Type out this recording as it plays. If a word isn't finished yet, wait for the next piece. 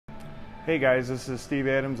Hey guys, this is Steve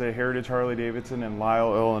Adams at Heritage Harley-Davidson in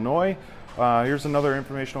Lisle, Illinois. Here's another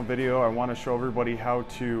informational video. I want to show everybody how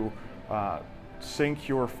to sync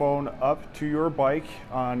your phone up to your bike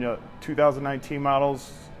on 2019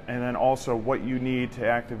 models, and then also what you need to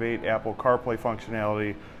activate Apple CarPlay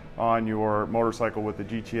functionality on your motorcycle with the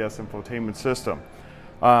GTS infotainment system.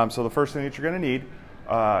 So the first thing that you're going to need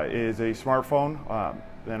is a smartphone.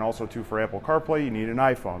 Then also too, for Apple CarPlay, you need an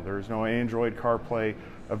iPhone. There is no Android CarPlay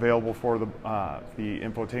available for the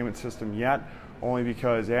infotainment system yet, only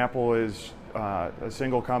because Apple is a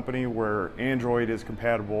single company where Android is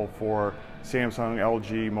compatible for Samsung,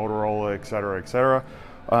 LG, Motorola, etc., etc.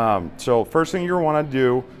 So first thing you want to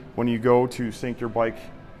do when you go to sync your bike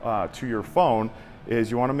to your phone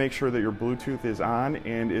is you want to make sure that your Bluetooth is on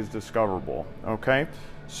and is discoverable. Okay,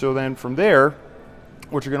 so then from there,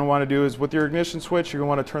 what you're going to want to do is with your ignition switch, you're going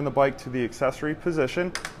to want to turn the bike to the accessory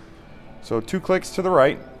position. So 2 clicks to the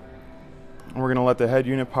right, and we're going to let the head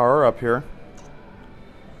unit power up here.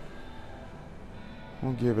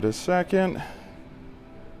 We'll give it a second.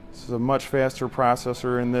 This is a much faster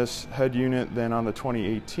processor in this head unit than on the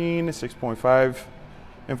 2018 6.5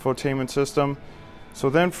 infotainment system. So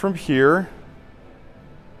then from here,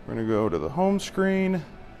 we're going to go to the home screen.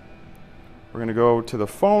 We're going to go to the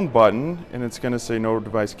phone button, and it's going to say no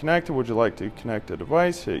device connected. Would you like to connect a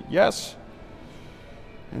device? Hit yes.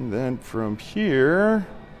 And then from here,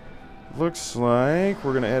 looks like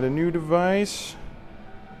we're going to add a new device.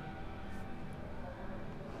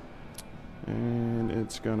 And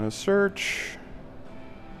it's going to search.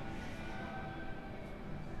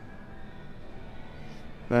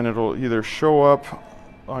 Then it'll either show up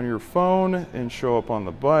on your phone and show up on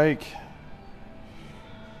the bike.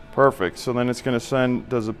 Perfect. So then it's going to send,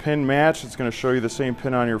 does a pin match? It's going to show you the same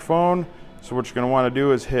pin on your phone. So what you're going to want to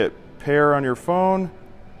do is hit pair on your phone,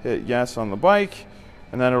 hit yes on the bike,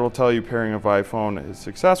 and then it'll tell you pairing of iPhone is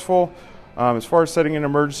successful. As far as setting an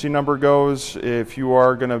emergency number goes, if you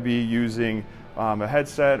are going to be using a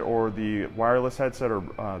headset or the wireless headset or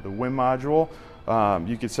the WIM module,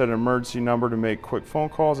 you could set an emergency number to make quick phone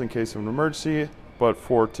calls in case of an emergency. But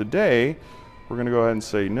for today, we're going to go ahead and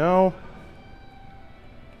say no.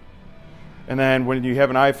 And then when you have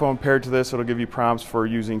an iPhone paired to this, it'll give you prompts for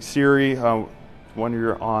using Siri when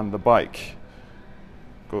you're on the bike.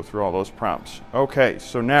 Go through all those prompts. Okay,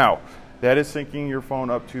 so now that is syncing your phone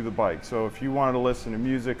up to the bike. So if you wanted to listen to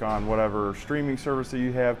music on whatever streaming service that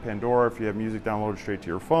you have, Pandora, if you have music downloaded straight to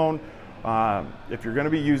your phone, if you're going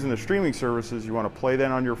to be using the streaming services, you want to play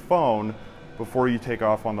that on your phone before you take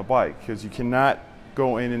off on the bike, because you cannot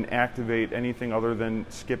go in and activate anything other than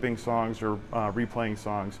skipping songs or replaying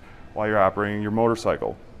songs while you're operating your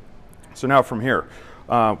motorcycle. So now from here,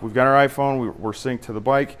 we've got our iPhone, we're synced to the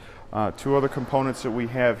bike. 2 other components that we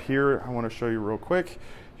have here I want to show you real quick.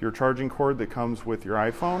 Your charging cord that comes with your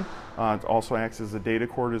iPhone. It also acts as a data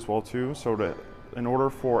cord as well too. So in order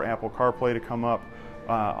for Apple CarPlay to come up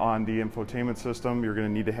on the infotainment system, you're going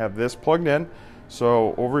to need to have this plugged in.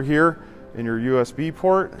 So over here in your USB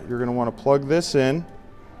port, you're going to want to plug this in.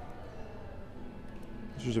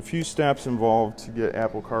 There's a few steps involved to get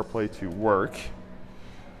Apple CarPlay to work.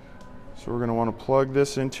 So we're going to want to plug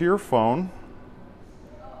this into your phone.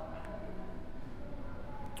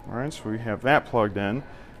 All right, so we have that plugged in.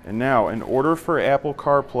 And now, in order for Apple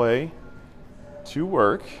CarPlay to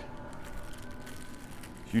work,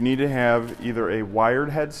 you need to have either a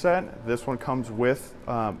wired headset. This one comes with,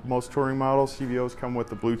 most touring models, CVOs come with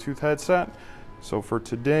the Bluetooth headset. So for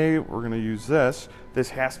today, we're going to use this.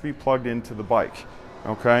 This has to be plugged into the bike.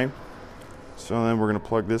 Okay, so then we're going to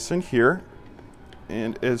plug this in here,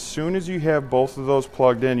 and as soon as you have both of those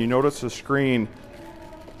plugged in, you notice the screen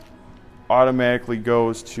automatically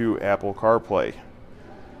goes to Apple CarPlay.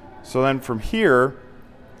 So then from here,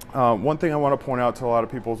 one thing I want to point out to a lot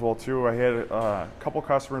of people as well too, I had a couple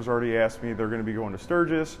customers already asked me they're going to be going to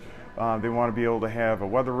Sturgis. They want to be able to have a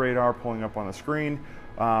weather radar pulling up on the screen.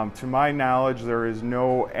 To my knowledge, there is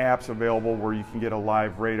no apps available where you can get a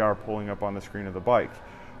live radar pulling up on the screen of the bike.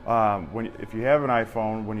 If you have an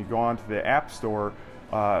iPhone, when you go onto the App Store,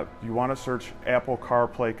 you want to search Apple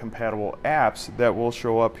CarPlay compatible apps that will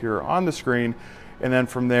show up here on the screen, and then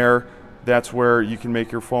from there, that's where you can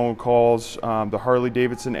make your phone calls. The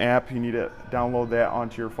Harley-Davidson app, you need to download that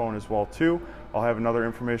onto your phone as well too. I'll have another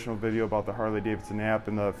informational video about the Harley-Davidson app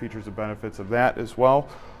and the features and benefits of that as well.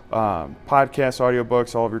 Podcasts,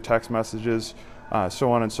 audiobooks, all of your text messages,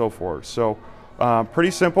 so on and so forth. So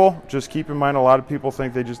pretty simple. Just keep in mind, a lot of people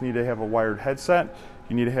think they just need to have a wired headset.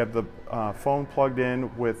 You need to have the phone plugged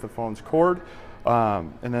in with the phone's cord,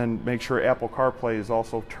 and then make sure Apple CarPlay is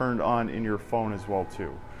also turned on in your phone as well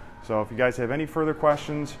too. So if you guys have any further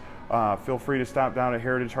questions, feel free to stop down at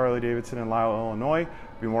Heritage Harley-Davidson in Lisle, Illinois.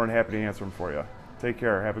 Be more than happy to answer them for you. Take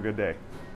care. Have a good day.